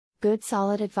Good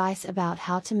solid advice about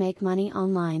how to make money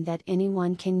online that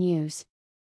anyone can use.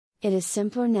 It is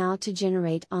simpler now to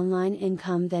generate online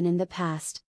income than in the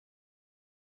past.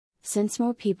 Since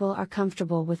more people are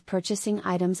comfortable with purchasing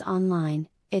items online,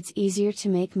 it's easier to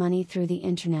make money through the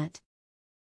internet.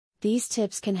 These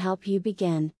tips can help you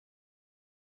begin.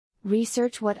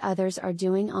 Research what others are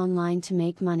doing online to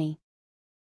make money.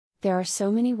 There are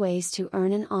so many ways to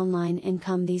earn an online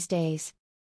income these days.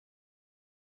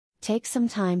 Take some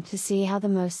time to see how the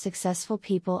most successful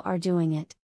people are doing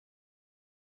it.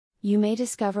 You may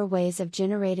discover ways of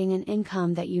generating an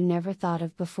income that you never thought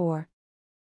of before.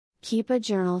 Keep a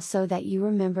journal so that you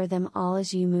remember them all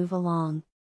as you move along.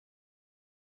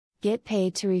 Get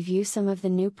paid to review some of the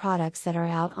new products that are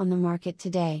out on the market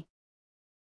today.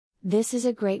 This is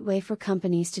a great way for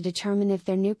companies to determine if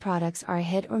their new products are a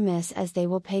hit or miss, as they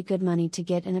will pay good money to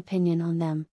get an opinion on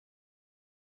them.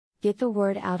 Get the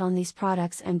word out on these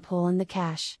products and pull in the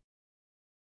cash.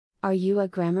 Are you a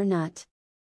grammar nut?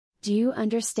 Do you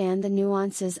understand the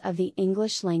nuances of the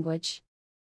English language?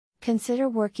 Consider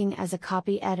working as a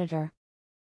copy editor.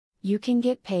 You can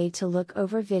get paid to look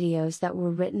over videos that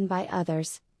were written by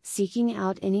others, seeking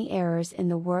out any errors in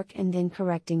the work and then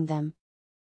correcting them.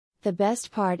 The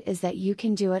best part is that you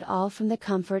can do it all from the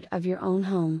comfort of your own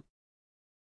home.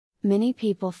 Many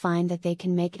people find that they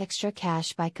can make extra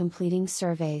cash by completing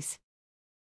surveys.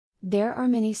 There are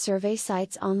many survey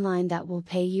sites online that will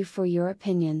pay you for your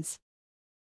opinions.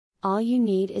 All you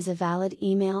need is a valid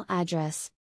email address.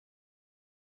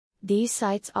 These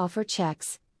sites offer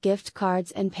checks, gift cards,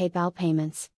 and PayPal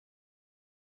payments.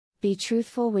 Be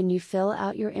truthful when you fill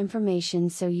out your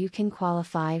information so you can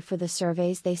qualify for the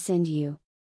surveys they send you.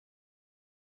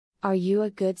 Are you a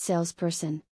good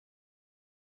salesperson?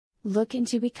 Look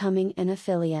into becoming an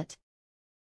affiliate.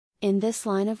 In this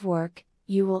line of work,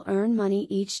 you will earn money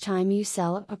each time you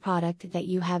sell a product that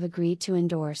you have agreed to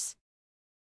endorse.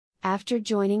 After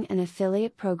joining an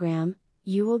affiliate program,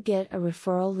 you will get a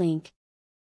referral link.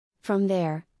 From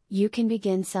there, you can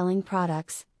begin selling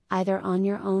products, either on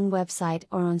your own website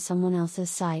or on someone else's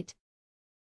site.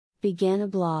 Begin a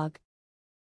blog.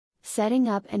 Setting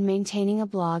up and maintaining a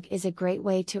blog is a great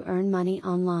way to earn money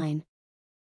online.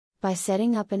 By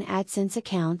setting up an AdSense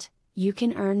account, you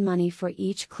can earn money for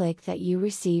each click that you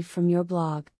receive from your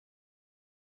blog.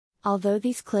 Although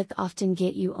these clicks often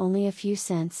get you only a few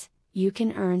cents, you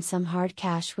can earn some hard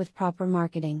cash with proper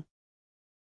marketing.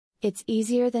 It's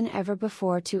easier than ever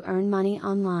before to earn money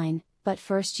online, but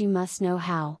first you must know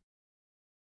how.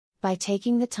 By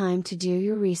taking the time to do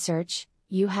your research,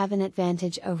 you have an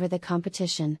advantage over the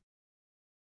competition.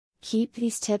 Keep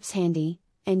these tips handy,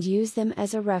 and use them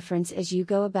as a reference as you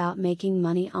go about making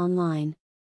money online.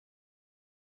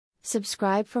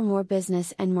 Subscribe for more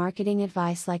business and marketing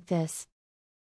advice like this.